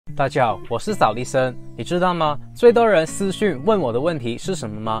大家好，我是扫地僧。你知道吗？最多人私讯问我的问题是什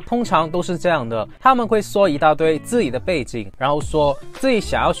么吗？通常都是这样的，他们会说一大堆自己的背景，然后说自己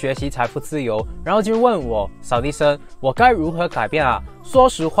想要学习财富自由，然后就问我扫地僧，我该如何改变啊？说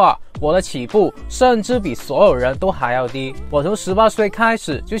实话，我的起步甚至比所有人都还要低。我从18岁开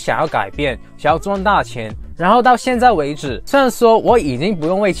始就想要改变，想要赚大钱。然后到现在为止，虽然说我已经不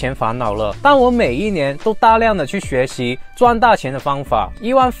用为钱烦恼了，但我每一年都大量的去学习赚大钱的方法，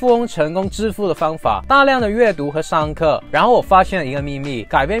亿万富翁成功致富的方法，大量的阅读和上课。然后我发现了一个秘密，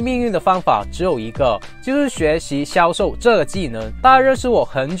改变命运的方法只有一个，就是学习销售这个技能。大家认识我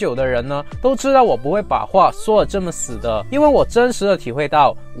很久的人呢，都知道我不会把话说得这么死的，因为我真实的体会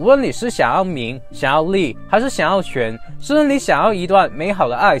到，无论你是想要名、想要利，还是想要权，甚至你想要一段美好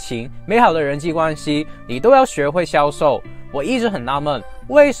的爱情、美好的人际关系，你都要学会销售。我一直很纳闷，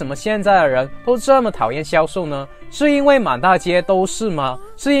为什么现在的人都这么讨厌销售呢？是因为满大街都是吗？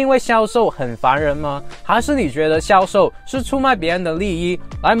是因为销售很烦人吗？还是你觉得销售是出卖别人的利益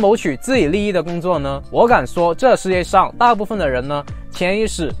来谋取自己利益的工作呢？我敢说，这世界上大部分的人呢，潜意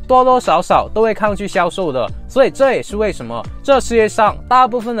识多多少少都会抗拒销售的。所以这也是为什么这世界上大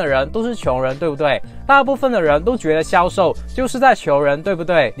部分的人都是穷人，对不对？大部分的人都觉得销售就是在求人，对不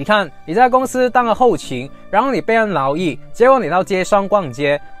对？你看，你在公司当个后勤，然后你被人劳役，结果你到街上逛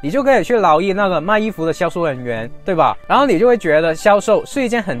街，你就可以去劳役那个卖衣服的销售人员，对吧？然后你就会觉得销售是一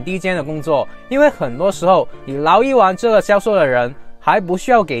件很低贱的工作，因为很多时候你劳役完这个销售的人还不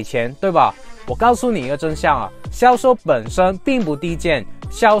需要给钱，对吧？我告诉你一个真相啊，销售本身并不低贱，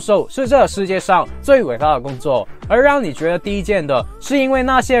销售是这个世界上最伟大的工作，而让你觉得低贱的是因为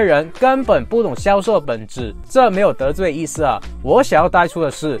那些人根本不懂销售的本质。这没有得罪意思啊，我想要带出的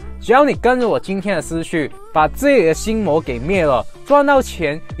是，只要你跟着我今天的思绪，把自己的心魔给灭了，赚到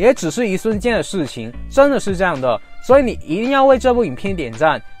钱也只是一瞬间的事情，真的是这样的。所以你一定要为这部影片点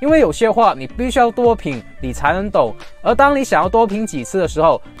赞，因为有些话你必须要多品你才能懂，而当你想要多品几次的时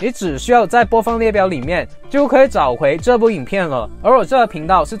候，你只需要在播放列表里面就可以找回这部影片了。而我这个频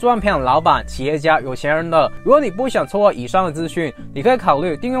道是专培养老板、企业家、有钱人的，如果你不想错过以上的资讯，你可以考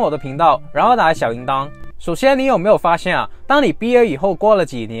虑订阅我的频道，然后打开小铃铛。首先，你有没有发现啊？当你毕业以后过了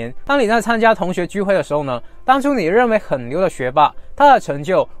几年，当你在参加同学聚会的时候呢，当初你认为很牛的学霸，他的成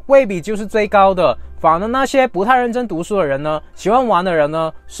就未必就是最高的，反而那些不太认真读书的人呢，喜欢玩的人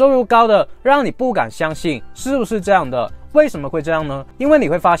呢，收入高的让你不敢相信，是不是这样的？为什么会这样呢？因为你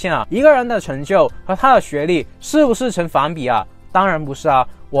会发现啊，一个人的成就和他的学历是不是成反比啊？当然不是啊，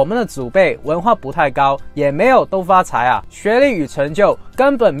我们的祖辈文化不太高，也没有都发财啊，学历与成就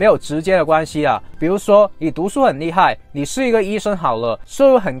根本没有直接的关系啊。比如说你读书很厉害，你是一个医生好了，收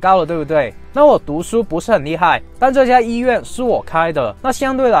入很高了，对不对？那我读书不是很厉害，但这家医院是我开的，那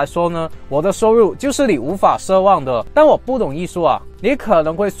相对来说呢，我的收入就是你无法奢望的。但我不懂艺术啊，你可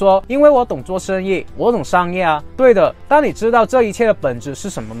能会说，因为我懂做生意，我懂商业啊。对的，但你知道这一切的本质是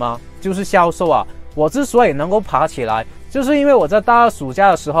什么吗？就是销售啊。我之所以能够爬起来，就是因为我在大二暑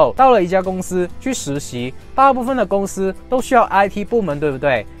假的时候到了一家公司去实习。大部分的公司都需要 IT 部门，对不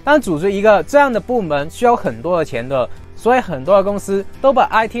对？但组织一个这样的部门需要很多的钱的，所以很多的公司都把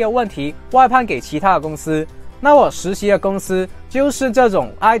IT 的问题外判给其他的公司。那我实习的公司就是这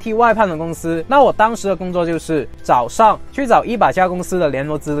种 IT 外判的公司。那我当时的工作就是早上去找100家公司的联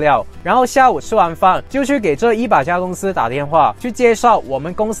络资料，然后下午吃完饭就去给这100家公司打电话，去介绍我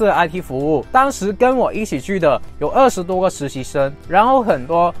们公司的 IT 服务。当时跟我一起去的有20多个实习生，然后很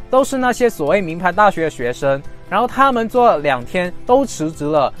多都是那些所谓名牌大学的学生。然后他们做了2天都辞职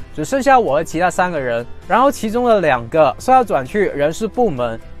了，只剩下我和其他3个人。然后其中的2个是要转去人事部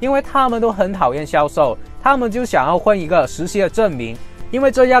门，因为他们都很讨厌销售，他们就想要混一个实习的证明。因为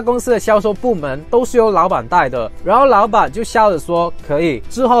这家公司的销售部门都是由老板带的，然后老板就笑着说可以。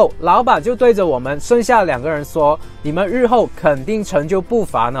之后老板就对着我们剩下2个人说，你们日后肯定成就不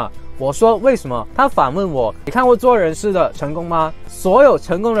凡呢。我说为什么？他反问我，你看过做人事的成功吗？所有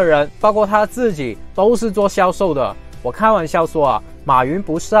成功的人，包括他自己，都是做销售的。我开玩笑说啊，马云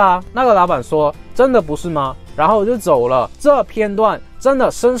不是啊。那个老板说，真的不是吗？然后我就走了。这片段真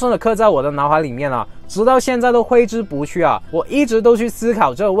的深深的刻在我的脑海里面啊，直到现在都挥之不去啊。我一直都去思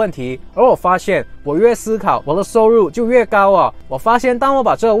考这个问题，而我发现我越思考，我的收入就越高啊。我发现当我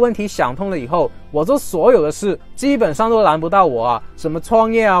把这个问题想通了以后，我做所有的事基本上都难不到我啊，什么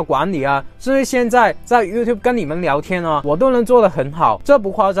创业啊、管理啊，甚至现在在 YouTube 跟你们聊天啊，我都能做得很好，这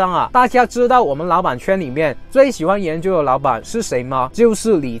不夸张啊。大家知道我们老板圈里面最喜欢研究的老板是谁吗？就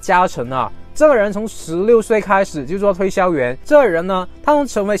是李嘉诚啊。这个人从16岁开始就做推销员，这个人呢，他从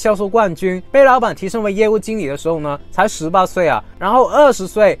成为销售冠军，被老板提升为业务经理的时候呢，才18岁啊，然后20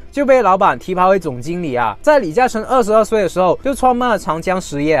岁就被老板提拔为总经理啊。在李嘉诚22岁的时候就创办了长江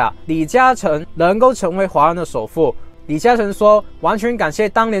实业啊。李嘉诚能够成为华人的首富，李嘉诚说，完全感谢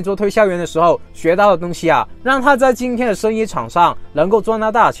当年做推销员的时候学到的东西啊，让他在今天的生意场上能够赚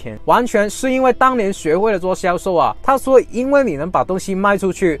到大钱，完全是因为当年学会了做销售啊。他说，因为你能把东西卖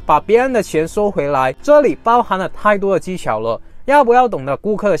出去，把别人的钱收回来，这里包含了太多的技巧了。要不要懂得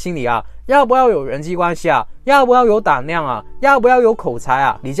顾客的心理啊？要不要有人际关系啊？要不要有胆量啊？要不要有口才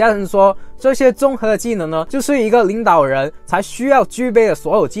啊？李嘉诚说，这些综合的技能呢，就是一个领导人才需要具备的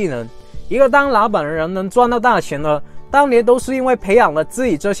所有技能。一个当老板的人能赚到大钱呢，当年都是因为培养了自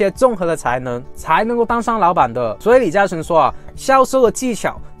己这些综合的才能，才能够当上老板的。所以李嘉诚说啊，销售的技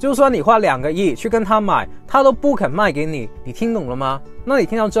巧，就算你花2个亿去跟他买，他都不肯卖给你。你听懂了吗？那你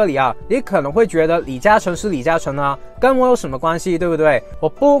听到这里啊，你可能会觉得李嘉诚是李嘉诚啊，跟我有什么关系，对不对？我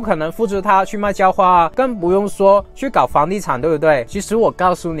不可能复制他去卖浇花啊，更不用说去搞房地产，对不对？其实我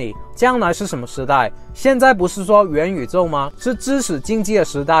告诉你，将来是什么时代？现在不是说元宇宙吗？是知识经济的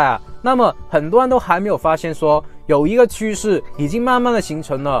时代啊。那么很多人都还没有发现说，有一个趋势已经慢慢的形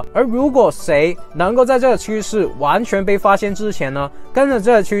成了，而如果谁能够在这个趋势完全被发现之前呢，跟着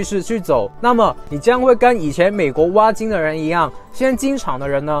这个趋势去走，那么你将会跟以前美国挖金的人一样，先进场的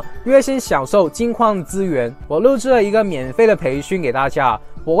人呢，越先享受金矿的资源。我录制了一个免费的培训给大家，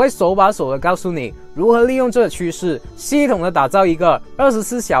我会手把手的告诉你如何利用这个趋势，系统的打造一个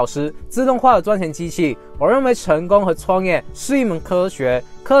24小时自动化的赚钱机器。我认为成功和创业是一门科学，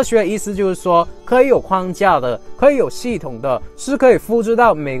科学的意思就是说，可以有框架的，可以有系统的，是可以复制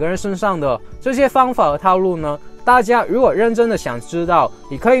到每个人身上的。这些方法和套路呢，大家如果认真的想知道，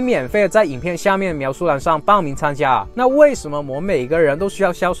你可以免费的在影片下面的描述栏上报名参加。那为什么我们每一个人都需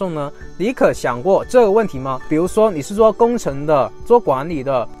要销售呢？你可想过这个问题吗？比如说你是做工程的，做管理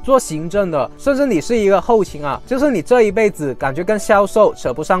的，做行政的，甚至你是一个后勤啊，就是你这一辈子感觉跟销售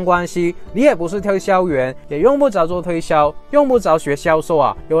扯不上关系，你也不是推销员，也用不着做推销，用不着学销售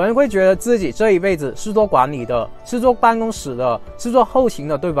啊。有人会觉得自己这一辈子是做管理的，是做办公室的，是做后勤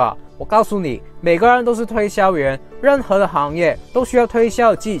的，对吧？我告诉你，每个人都是推销员，任何的行业都需要推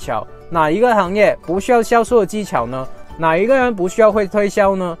销的技巧。哪一个行业不需要销售的技巧呢？哪一个人不需要会推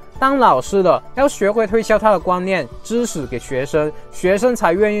销呢？当老师的要学会推销他的观念、知识给学生，学生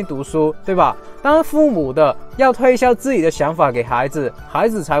才愿意读书，对吧？当父母的要推销自己的想法给孩子，孩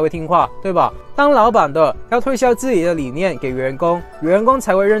子才会听话，对吧？当老板的要推销自己的理念给员工，员工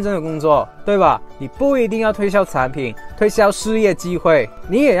才会认真的工作，对吧？你不一定要推销产品，推销事业机会，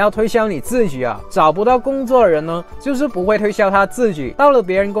你也要推销你自己啊。找不到工作的人呢，就是不会推销他自己。到了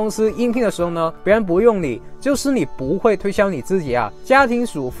别人公司应聘的时候呢，别人不用你，就是你不会推销你自己啊。家庭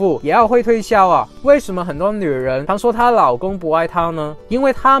主妇也要会推销啊。为什么很多女人常说她老公不爱她呢？因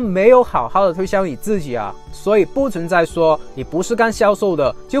为她没有好好的推销你自己啊。所以不存在说你不是干销售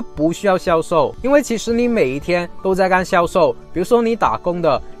的就不需要销售，因为其实你每一天都在干销售。比如说你打工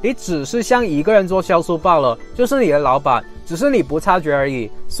的，你只是向一个人做销售罢了，就是你的老板，只是你不察觉而已。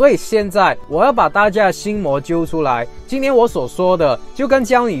所以现在我要把大家的心魔揪出来。今天我所说的就跟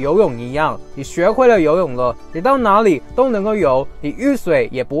教你游泳一样，你学会了游泳了，你到哪里都能够游，你遇水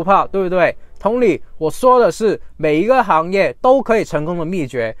也不怕，对不对？同理，我说的是每一个行业都可以成功的秘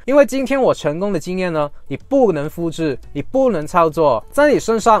诀，因为今天我成功的经验呢，你不能复制，你不能操作，在你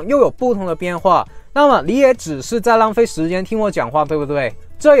身上又有不同的变化，那么你也只是在浪费时间听我讲话，对不对？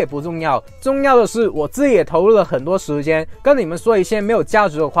这也不重要，重要的是我自己也投入了很多时间跟你们说一些没有价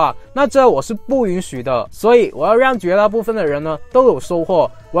值的话，那这我是不允许的。所以我要让绝大部分的人呢都有收获，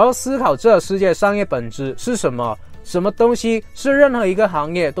我要思考这个世界商业本质是什么，什么东西是任何一个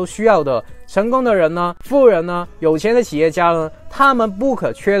行业都需要的。成功的人呢，富人呢，有钱的企业家呢，他们不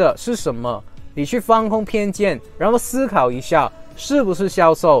可缺的是什么？你去放空偏见，然后思考一下，是不是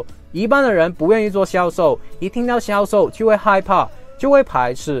销售？一般的人不愿意做销售，一听到销售就会害怕，就会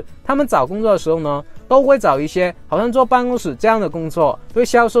排斥。他们找工作的时候呢，都会找一些好像做办公室这样的工作，对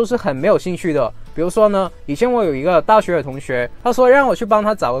销售是很没有兴趣的。比如说呢，以前我有一个大学的同学，他说让我去帮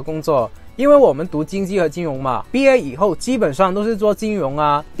他找个工作，因为我们读经济和金融嘛，毕业以后基本上都是做金融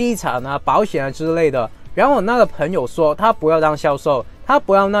啊、地产啊、保险啊之类的。然后我那个朋友说他不要当销售，他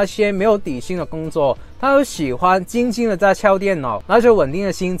不要那些没有底薪的工作，他就喜欢静静的在敲电脑，拿着稳定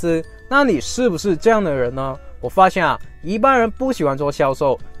的薪资。那你是不是这样的人呢？我发现啊，一般人不喜欢做销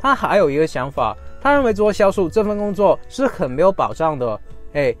售，他还有一个想法，他认为做销售这份工作是很没有保障的。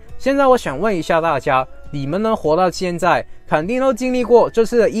现在我想问一下大家，你们能活到现在，肯定都经历过这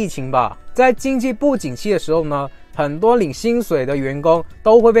次的疫情吧？在经济不景气的时候呢，很多领薪水的员工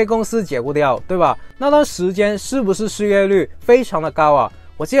都会被公司解雇掉，对吧？那段时间是不是失业率非常的高啊？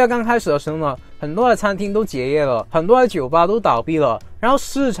我记得刚开始的时候呢，很多的餐厅都结业了，很多的酒吧都倒闭了，然后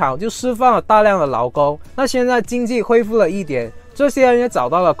市场就释放了大量的劳工。那现在经济恢复了一点，这些人也找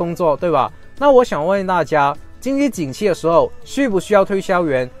到了工作，对吧？那我想问大家，经济景气的时候需不需要推销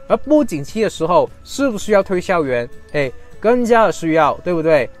员？而不景气的时候是不是要推销员？更加的需要，对不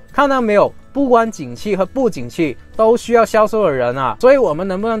对？看到没有？不管景气和不景气都需要销售的人啊。所以我们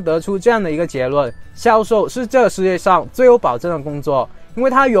能不能得出这样的一个结论，销售是这个世界上最有保证的工作，因为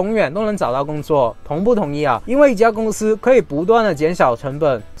他永远都能找到工作。同不同意啊？因为一家公司可以不断的减少成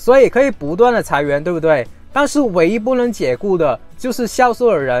本，所以可以不断的裁员，对不对？但是唯一不能解雇的就是销售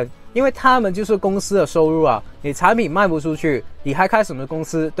的人，因为他们就是公司的收入啊。你产品卖不出去，你还开什么公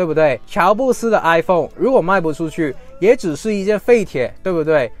司，对不对？乔布斯的 iPhone 如果卖不出去，也只是一件废铁，对不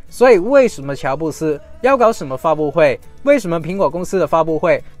对？所以为什么乔布斯要搞什么发布会？为什么苹果公司的发布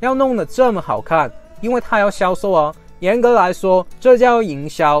会要弄得这么好看？因为他要销售啊。严格来说，这叫营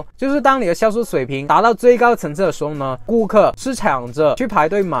销，就是当你的销售水平达到最高层次的时候呢，顾客是抢着去排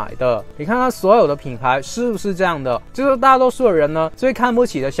队买的。你看看所有的品牌是不是这样的？就是大多数的人呢，最看不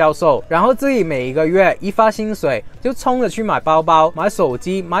起的销售，然后自己每一个月一发薪水就冲着去买包包、买手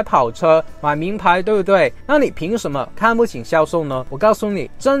机、买跑车、买名牌，对不对？那你凭什么看不起销售呢？我告诉你，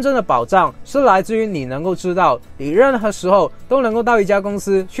真正的保障是来自于你能够知道，你任何时候都能够到一家公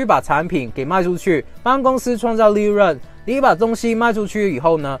司去把产品给卖出去，帮公司创造利润。你把东西卖出去以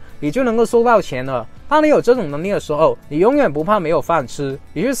后呢，你就能够收到钱了。当你有这种能力的时候，你永远不怕没有饭吃。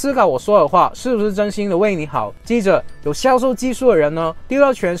你去思考我说的话是不是真心的为你好。记着，有销售技术的人呢，丢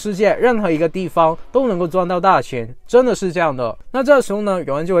到全世界任何一个地方都能够赚到大钱，真的是这样的。那这时候呢，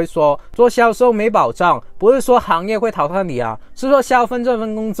有人就会说，做销售没保障，不是说行业会淘汰你啊，是说这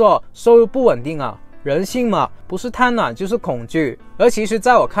份工作收入不稳定啊。人性嘛，不是贪婪就是恐惧，而其实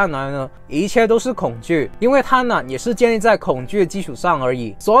在我看来呢，一切都是恐惧，因为贪婪也是建立在恐惧的基础上而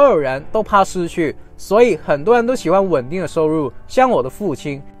已。所有人都怕失去，所以很多人都喜欢稳定的收入。像我的父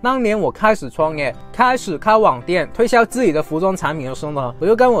亲，当年我开始创业，开始开网店，推销自己的服装产品的时候呢，我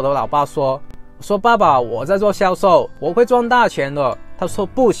就跟我的老爸说爸爸，我在做销售，我会赚大钱的。他说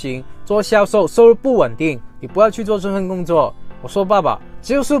不行，做销售收入不稳定，你不要去做这份工作。我说爸爸，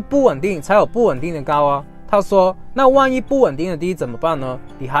就是不稳定才有不稳定的高啊。他说那万一不稳定的低怎么办呢？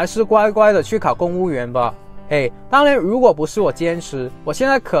你还是乖乖的去考公务员吧。当然如果不是我坚持，我现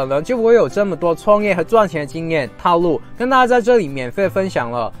在可能就不会有这么多创业和赚钱的经验套路跟大家在这里免费分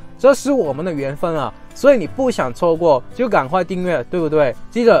享了。这是我们的缘分啊，所以你不想错过就赶快订阅，对不对？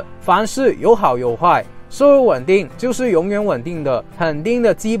记得凡事有好有坏，收入稳定就是永远稳定的，肯定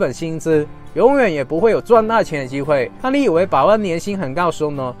的基本薪资，永远也不会有赚大钱的机会。那你以为把握年薪很高的时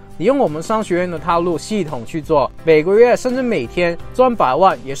候呢，你用我们商学院的套路系统去做，每个月甚至每天赚100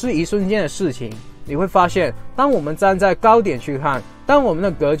万也是一瞬间的事情。你会发现，当我们站在高点去看，当我们的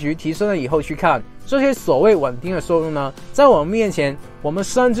格局提升了以后去看，这些所谓稳定的收入呢，在我们面前我们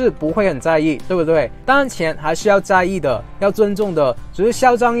甚至不会很在意，对不对？当然钱还是要在意的，要尊重的，只是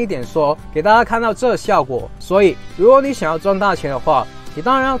嚣张一点说，给大家看到这个效果。所以如果你想要赚大钱的话，你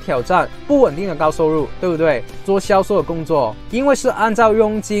当然要挑战不稳定的高收入，对不对？做销售的工作，因为是按照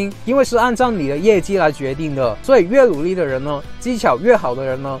佣金，因为是按照你的业绩来决定的，所以越努力的人呢，技巧越好的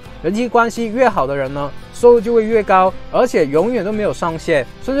人呢，人际关系越好的人呢，收入就会越高，而且永远都没有上限，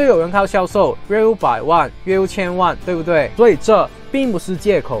甚至有人靠销售月入100万，月入1000万，对不对？所以这并不是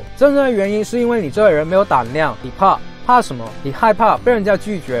借口，真正的原因是因为你这个人没有胆量。你怕什么？你害怕被人家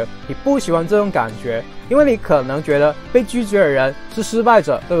拒绝，你不喜欢这种感觉，因为你可能觉得被拒绝的人是失败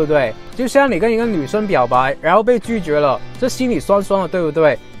者，对不对？就像你跟一个女生表白，然后被拒绝了，这心里酸酸的，对不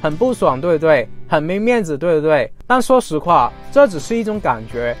对？很不爽，对不对？很没面子，对不对？但说实话，这只是一种感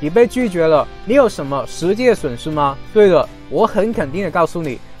觉。你被拒绝了，你有什么实际的损失吗？对了，我很肯定的告诉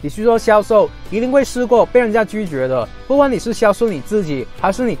你，你去做销售一定会试过被人家拒绝的，不管你是销售你自己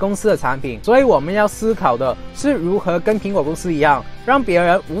还是你公司的产品。所以我们要思考的是如何跟苹果公司一样，让别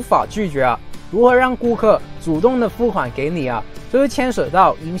人无法拒绝啊，如何让顾客主动的付款给你啊，这是牵扯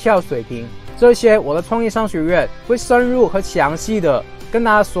到营销水平。这些我的创业商学院会深入和详细的跟大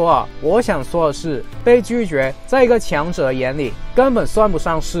家说啊。我想说的是，被拒绝在一个强者眼里根本算不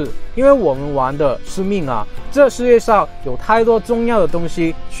上事，因为我们玩的是命啊。这世界上有太多重要的东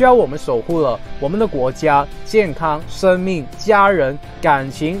西需要我们守护了，我们的国家、健康、生命、家人、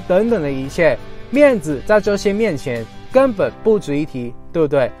感情等等的一切，面子在这些面前根本不值一提，对不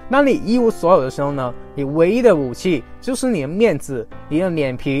对？当你一无所有的时候呢，你唯一的武器就是你的面子，你的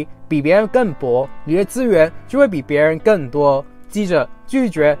脸皮比别人更薄，你的资源就会比别人更多。记着，拒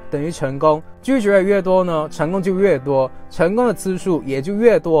绝等于成功，拒绝的越多呢，成功就越多，成功的次数也就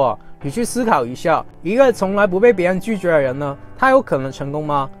越多啊。你去思考一下，一个从来不被别人拒绝的人呢，他有可能成功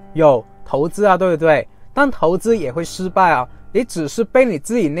吗？有，投资啊，对不对？但投资也会失败啊，你只是被你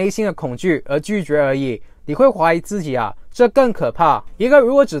自己内心的恐惧而拒绝而已，你会怀疑自己啊，这更可怕。一个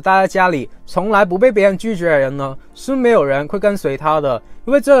如果只待在家里，从来不被别人拒绝的人呢，是没有人会跟随他的，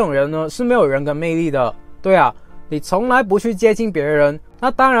因为这种人呢是没有人格魅力的。对啊，你从来不去接近别人，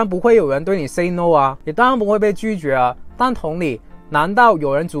那当然不会有人对你 say no 啊，你当然不会被拒绝啊。但同理，难道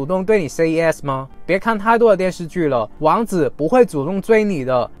有人主动对你 say yes 吗？别看太多的电视剧了，王子不会主动追你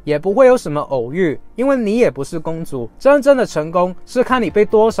的，也不会有什么偶遇，因为你也不是公主。真正的成功是看你被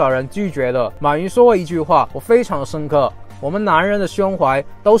多少人拒绝的。马云说过一句话，我非常深刻，我们男人的胸怀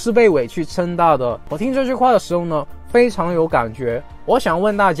都是被委屈撑大的。我听这句话的时候呢，非常有感觉。我想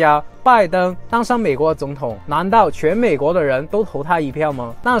问大家，拜登当上美国的总统，难道全美国的人都投他一票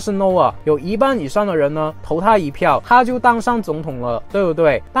吗？那是 no 啊，有一半以上的人呢投他一票，他就当上总统了，对不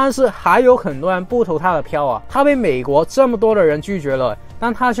对？但是还有很多人不投他的票啊，他被美国这么多的人拒绝了，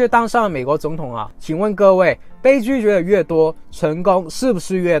但他却当上了美国总统啊。请问各位，被拒绝的越多，成功是不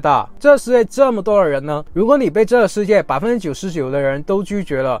是越大？这世界这么多的人呢，如果你被这个世界 99% 的人都拒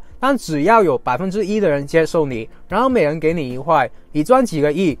绝了，但只要有 1% 的人接受你，然后每人给你1块，你赚几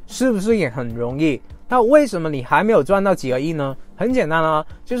个亿是不是也很容易？那为什么你还没有赚到几个亿呢？很简单啊，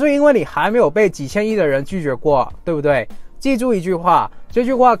就是因为你还没有被几千亿的人拒绝过，对不对？记住一句话，这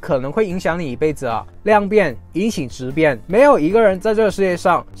句话可能会影响你一辈子啊。量变引起质变，没有一个人在这个世界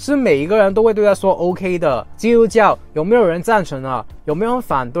上是每一个人都会对他说 OK 的。基督教有没有人赞成啊？有没有人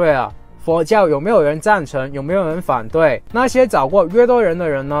反对啊？佛教有没有人赞成？有没有人反对？那些找过越多人的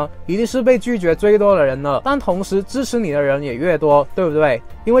人呢，一定是被拒绝最多的人了。但同时支持你的人也越多，对不对？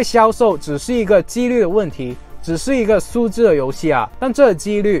因为销售只是一个几率的问题，只是一个数字的游戏啊。但这个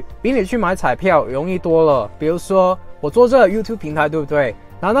几率比你去买彩票容易多了。比如说我做这个 YouTube 平台，对不对？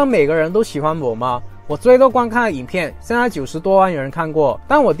难道每个人都喜欢我吗？我最多观看的影片现在90多万有人看过，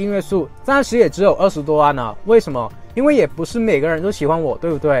但我订阅数暂时也只有20多万啊。为什么？因为也不是每个人都喜欢我，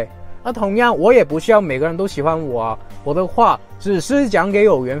对不对？而同样我也不需要每个人都喜欢我啊，我的话只是讲给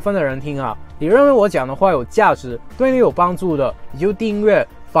有缘分的人听啊。你认为我讲的话有价值，对你有帮助的，你就订阅，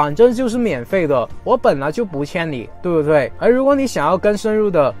反正就是免费的，我本来就不欠你，对不对？而如果你想要更深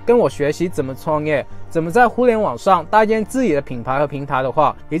入的跟我学习怎么创业，怎么在互联网上搭建自己的品牌和平台的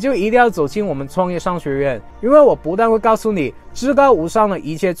话，也就一定要走进我们创业商学院。因为我不但会告诉你至高无上的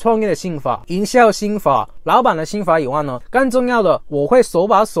一切创业的心法、营销心法、老板的心法以外呢，更重要的，我会手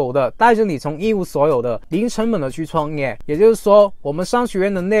把手的带着你从一无所有的零成本的去创业。也就是说，我们商学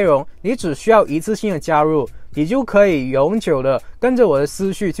院的内容，你只需要一次性的加入，你就可以永久的跟着我的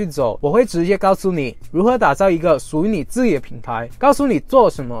思绪去走。我会直接告诉你如何打造一个属于你自己的品牌，告诉你做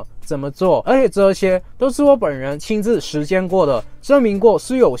什么怎么做，而且这些都是我本人亲自实践过的，证明过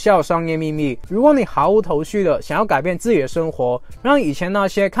是有效的商业秘密。如果你毫无头绪的想要改变自己的生活，让以前那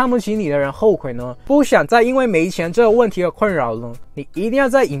些看不起你的人后悔呢，不想再因为没钱这个问题而困扰呢，你一定要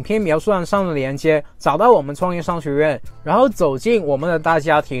在影片描述栏上的连接找到我们创业商学院，然后走进我们的大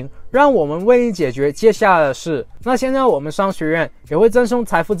家庭，让我们为你解决接下来的事。那现在我们商学院也会赠送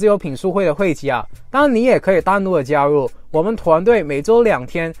财富自由品书会的会籍啊，当然你也可以单独的加入。我们团队每周2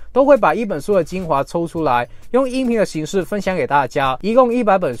天都会把一本书的精华抽出来，用音频的形式分享给大家，一共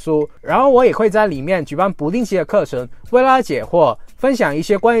100本书。然后我也会在里面举办不定期的课程，为大家解惑，分享一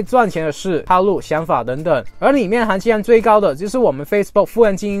些关于赚钱的事、套路、想法等等。而里面含金量最高的就是我们 Facebook 富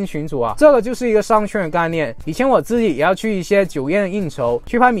人精英群组啊，这个就是一个商圈的概念。以前我自己也要去一些酒宴的应酬，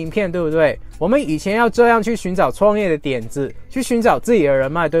去拍名片，对不对？我们以前要这样去寻找创业的点子，去寻找自己的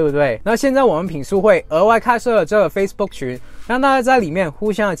人脉，对不对？那现在我们品书会额外开设了这个 Facebook 群，让大家在里面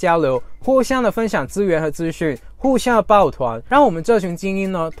互相的交流，互相的分享资源和资讯，互相的抱团，让我们这群精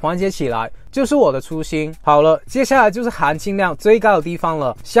英呢团结起来，就是我的初心。好了，接下来就是含金量最高的地方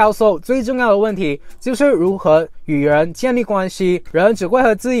了。销售最重要的问题就是如何与人建立关系，人只会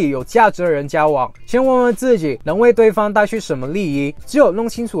和自己有价值的人交往。先问问自己能为对方带去什么利益，只有弄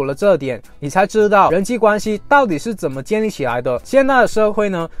清楚了这点，你才知道人际关系到底是怎么建立起来的。现在的社会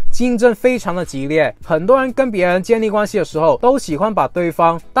呢，竞争非常的激烈，很多人跟别人建立关系的时候，都喜欢把对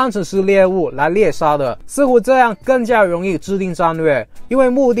方当成是猎物来猎杀的，似乎这样更加容易制定战略，因为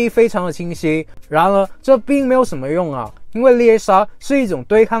目的非常的清晰。然而这并没有什么用啊，因为猎杀是一种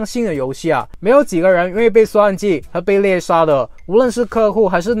对抗性的游戏啊，没有几个人愿意被算计和被猎杀的。无论是客户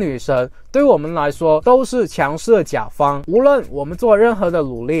还是女神，对我们来说都是强势的甲方。无论我们做任何的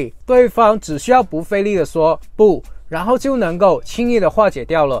努力，对方只需要不费力的说不，然后就能够轻易的化解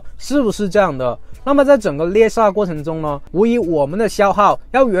掉了，是不是这样的？那么在整个猎杀过程中呢，无疑我们的消耗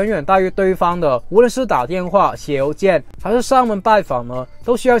要远远大于对方的，无论是打电话、写邮件还是上门拜访呢，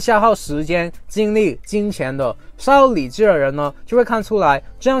都需要消耗时间、精力、金钱的。稍有理智的人呢，就会看出来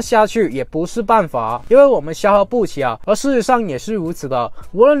这样下去也不是办法，因为我们消耗不起啊。而事实上也是如此的，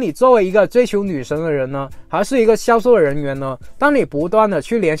无论你作为一个追求女神的人呢，还是一个销售的人员呢，当你不断的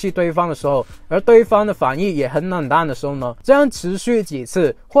去联系对方的时候，而对方的反应也很冷淡的时候呢，这样持续几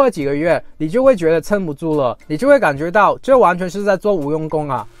次或者几个月，你就会觉得撑不住了，你就会感觉到这完全是在做无用功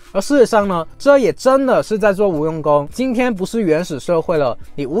啊。而事实上呢，这也真的是在做无用功。今天不是原始社会了，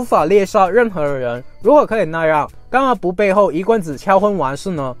你无法猎杀任何的人。如果可以那样，干嘛不背后一棍子敲昏完事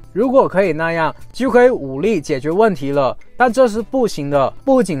呢？如果可以那样，就可以武力解决问题了。但这是不行的。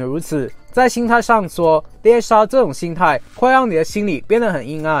不仅如此，在心态上说，猎杀这种心态会让你的心里变得很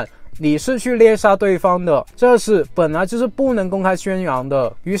阴暗。你是去猎杀对方的，这事本来就是不能公开宣扬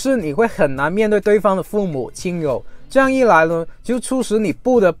的，于是你会很难面对对方的父母亲友。这样一来呢，就促使你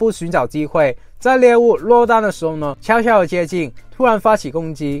不得不寻找机会，在猎物落单的时候呢，悄悄的接近，突然发起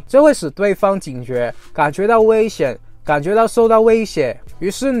攻击，这会使对方警觉，感觉到危险，感觉到受到威胁，于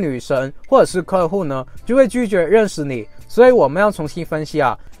是女神或者是客户呢，就会拒绝认识你。所以我们要重新分析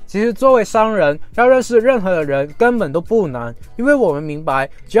啊。其实作为商人，要认识任何的人根本都不难，因为我们明白，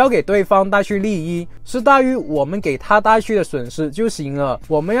只要给对方带去利益，是大于我们给他带去的损失就行了。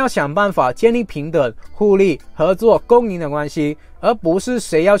我们要想办法建立平等、互利、合作、共赢的关系，而不是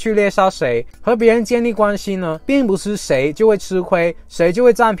谁要去猎杀谁。和别人建立关系呢，并不是谁就会吃亏，谁就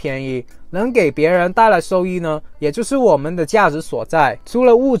会占便宜。能给别人带来收益呢，也就是我们的价值所在。除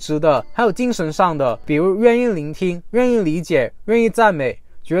了物质的，还有精神上的，比如愿意聆听、愿意理解、愿意赞美。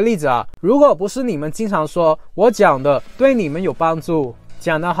举个例子啊，如果不是你们经常说我讲的对你们有帮助，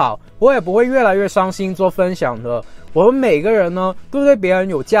讲得好，我也不会越来越伤心做分享的。我们每个人呢，都对别人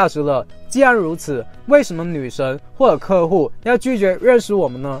有价值了。既然如此，为什么女神或者客户要拒绝认识我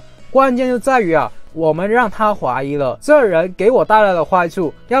们呢？关键就在于啊，我们让他怀疑了，这人给我带来的坏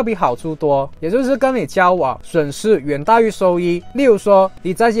处要比好处多，也就是跟你交往损失远大于收益。例如说，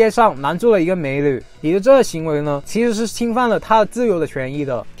你在街上拦住了一个美女，你的这个行为呢，其实是侵犯了她的自由的权益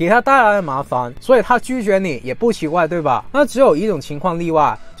的，给她带来了麻烦，所以她拒绝你也不奇怪，对吧？那只有一种情况例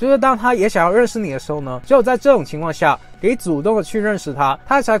外，就是当她也想要认识你的时候呢，只有在这种情况下，你主动的去认识她，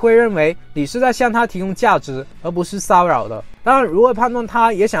她才会认为你是在向她提供价值，而不是骚扰的。当然，如何判断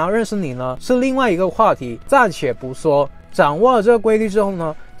她也想要认识你呢，是另外一个话题，暂且不说。掌握了这个规律之后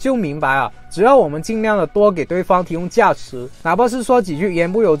呢，就明白啊，只要我们尽量的多给对方提供价值，哪怕是说几句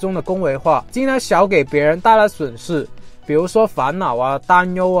言不由衷的恭维话，尽量少给别人带来损失，比如说烦恼啊、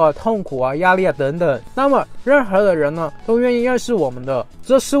担忧啊、痛苦啊、压力啊等等，那么任何的人呢，都愿意认识我们的。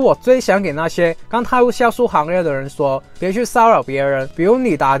这是我最想给那些刚踏入销售行业的人说，别去骚扰别人。比如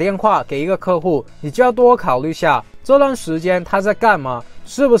你打电话给一个客户，你就要多考虑下这段时间他在干嘛，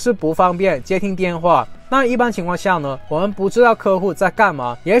是不是不方便接听电话。那一般情况下呢，我们不知道客户在干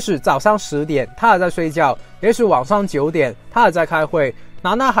嘛，也许早上10点他还在睡觉，也许晚上9点他还在开会，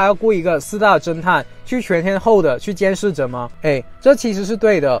难道还要雇一个4大侦探去全天候的去监视着吗？这其实是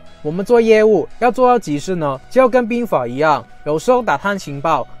对的。我们做业务要做到极致呢，就要跟兵法一样，有时候打探情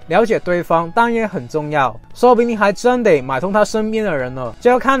报，了解对方当然也很重要，说不定还真得买通他身边的人呢，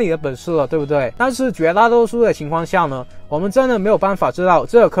就要看你的本事了，对不对？但是绝大多数的情况下呢，我们真的没有办法知道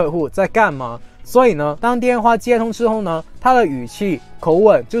这个客户在干嘛。所以呢，当电话接通之后呢，他的语气、口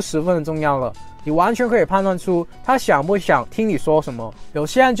吻就十分的重要了。你完全可以判断出他想不想听你说什么。有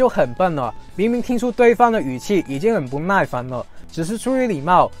些人就很笨了，明明听出对方的语气已经很不耐烦了，只是出于礼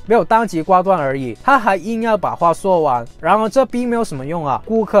貌没有当即挂断而已，他还硬要把话说完。然而这并没有什么用啊，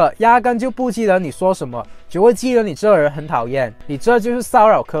顾客压根就不记得你说什么，只会记得你这个人很讨厌，你这就是骚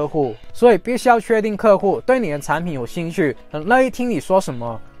扰客户。所以必须要确定客户对你的产品有兴趣，很乐意听你说什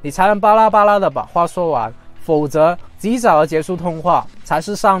么，你才能巴拉巴拉的把话说完，否则及早的结束通话才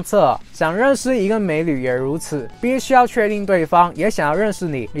是上策。想认识一个美女也如此，必须要确定对方也想要认识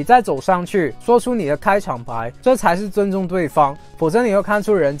你，你再走上去说出你的开场白，这才是尊重对方。否则你会看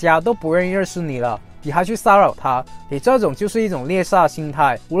出人家都不愿意认识你了，你还去骚扰他，你这种就是一种猎杀心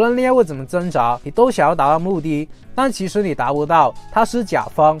态。无论猎物怎么挣扎，你都想要达到目的，但其实你达不到，他是甲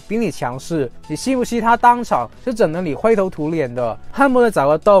方，比你强势，你信不信他当场是整得你灰头土脸的，恨不得找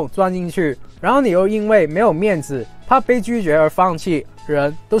个洞钻进去，然后你又因为没有面子，怕被拒绝而放弃。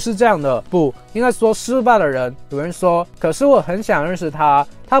人都是这样的，不应该说失败的人。有人说，可是我很想认识他，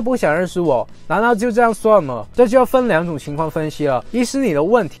他不想认识我，难道就这样算了？这就要分两种情况分析了。一是你的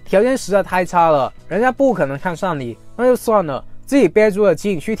问题条件实在太差了，人家不可能看上你，那就算了，自己憋住了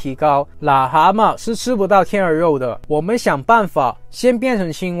劲去提高。癞蛤蟆是吃不到天鹅肉的，我们想办法先变成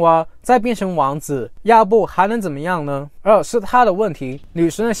青蛙，再变成王子，要不还能怎么样呢？二是他的问题，女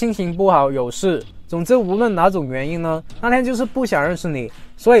生的心情不好，有事。总之无论哪种原因呢，那天就是不想认识你。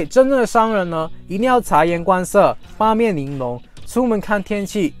所以真正的商人呢，一定要察言观色，八面玲珑，出门看天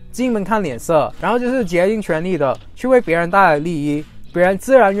气，进门看脸色，然后就是竭尽全力的去为别人带来利益，别人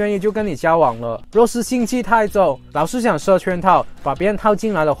自然愿意就跟你交往了。若是心气太重，老是想设圈套，把别人套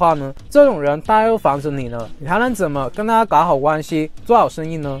进来的话呢，这种人大家又防着你呢，你还能怎么跟大家搞好关系，做好生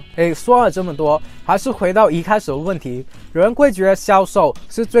意呢？说了这么多，还是回到一开始的问题，有人会觉得销售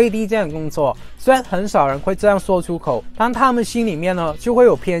是最低贱的工作，虽然很少人会这样说出口，但他们心里面呢就会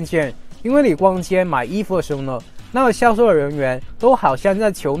有偏见，因为你逛街买衣服的时候呢，那个销售的人员都好像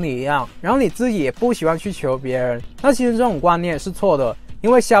在求你一样，然后你自己也不喜欢去求别人。那其实这种观念是错的，因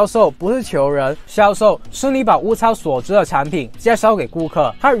为销售不是求人，销售是你把物超所值的产品介绍给顾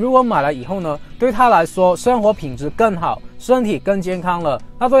客，他如果买了以后呢，对他来说生活品质更好，身体更健康了，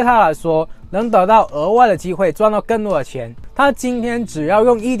那对他来说能得到额外的机会，赚到更多的钱。他今天只要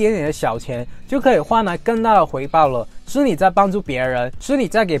用一点点的小钱就可以换来更大的回报了，是你在帮助别人，是你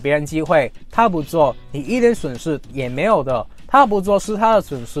在给别人机会，他不做你一点损失也没有的，他不做是他的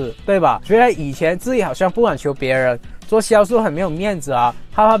损失，对吧？觉得以前自己好像不敢求别人，做销售很没有面子啊，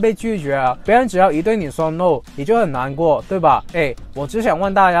害怕被拒绝啊，别人只要一对你说 no 你就很难过，对吧？我只想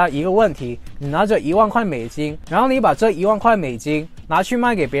问大家一个问题，你拿着1万块美金，然后你把这1万块美金拿去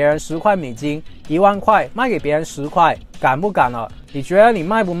卖给别人10块美金，1万块卖给别人10块，敢不敢了？你觉得你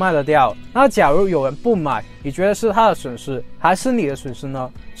卖不卖得掉？那假如有人不买，你觉得是他的损失还是你的损失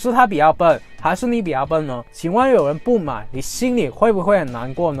呢？是他比较笨还是你比较笨呢？请问有人不买，你心里会不会很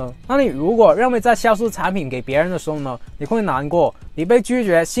难过呢？那你如果认为在销售产品给别人的时候呢，你会难过，你被拒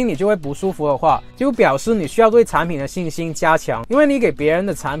绝心里就会不舒服的话，就表示你需要对产品的信心加强，因为你给别人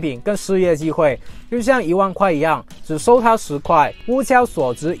的产品跟事业机会就像1万块一样，只收他10块，物超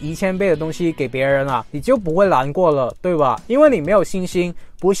所值1000倍的东西给别人啊，你就不会难过了，对吧？因为你没有信心，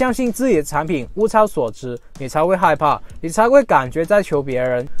不相信自己的产品物超所值，你才会害怕，你才会感觉在求别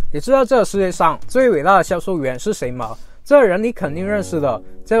人。你知道这个世界上最伟大的销售员是谁吗？这个人你肯定认识的，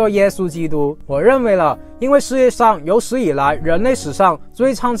叫做耶稣基督。我认为了，因为世界上有史以来人类史上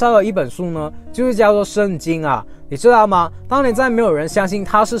最畅销的一本书呢，就是叫做圣经啊。你知道吗？当你在没有人相信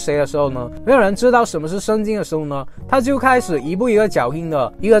他是谁的时候呢，没有人知道什么是圣经的时候呢，他就开始一步一个脚印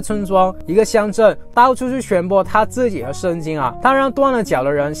的，一个村庄，一个乡镇，到处去传播他自己的圣经啊。他让断了脚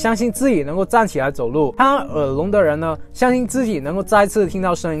的人相信自己能够站起来走路，他让耳聋的人呢相信自己能够再次听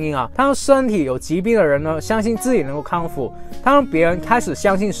到声音啊。他让身体有疾病的人呢相信自己能够康复，他让别人开始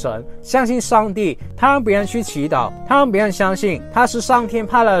相信神，相信上帝，他让别人去祈祷，他让别人相信他是上天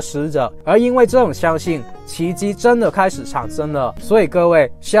派来的使者，而因为这种相信，奇迹真的开始产生了。所以各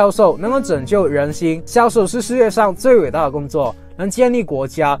位，销售能够拯救人心，销售是世界上最伟大的工作，能建立国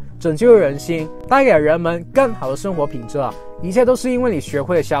家，拯救人心，带给人们更好的生活品质啊！一切都是因为你学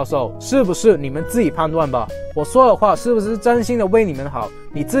会了销售，是不是？你们自己判断吧。我说的话是不是真心的为你们好，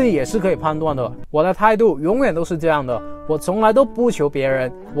你自己也是可以判断的。我的态度永远都是这样的，我从来都不求别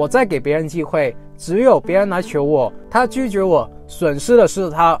人，我在给别人机会，只有别人来求我，他拒绝我，损失的是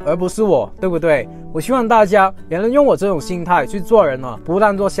他而不是我，对不对？我希望大家也能用我这种心态去做人了，不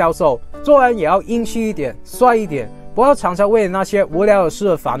但做销售，做人也要英气一点，帅一点，不要常常为那些无聊的事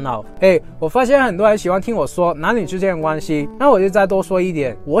而烦恼。我发现很多人喜欢听我说男女之间的关系，那我就再多说一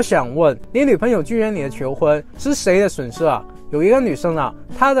点。我想问，你女朋友拒绝你的求婚是谁的损失啊？有一个女生啊，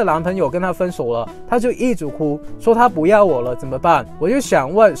她的男朋友跟她分手了，她就一直哭，说她不要我了，怎么办？我就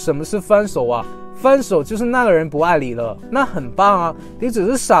想问，什么是分手啊？分手就是那个人不爱你了，那很棒啊，你只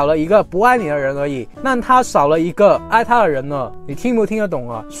是少了一个不爱你的人而已，那他少了一个爱他的人呢，你听不听得懂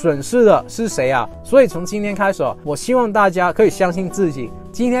啊？损失的是谁啊？所以从今天开始，我希望大家可以相信自己，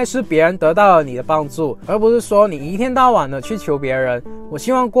今天是别人得到了你的帮助，而不是说你一天到晚的去求别人。我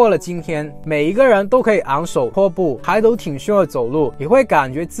希望过了今天，每一个人都可以昂首阔步，抬头挺胸的走路，你会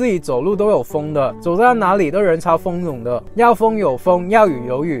感觉自己走路都有风的，走到哪里都人潮蜂拥的，要风有风，要雨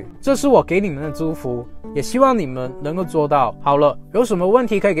有雨，这是我给你们的祝福，也希望你们能够做到。好了，有什么问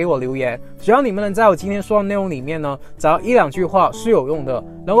题可以给我留言，只要你们能在我今天说的内容里面呢，找到1-2句话是有用的，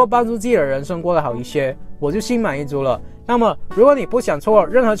能够帮助自己的人生过得好一些，我就心满意足了。那么如果你不想错过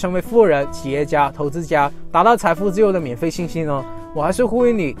任何成为富人、企业家、投资家、达到财富自由的免费信息呢，我还是呼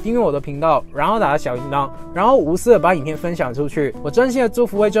吁你订阅我的频道，然后打开小铃铛，然后无私的把影片分享出去。我真心的祝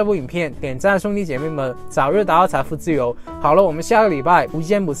福为这部影片点赞的兄弟姐妹们早日达到财富自由。好了，我们下个礼拜不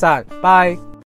见不散，拜。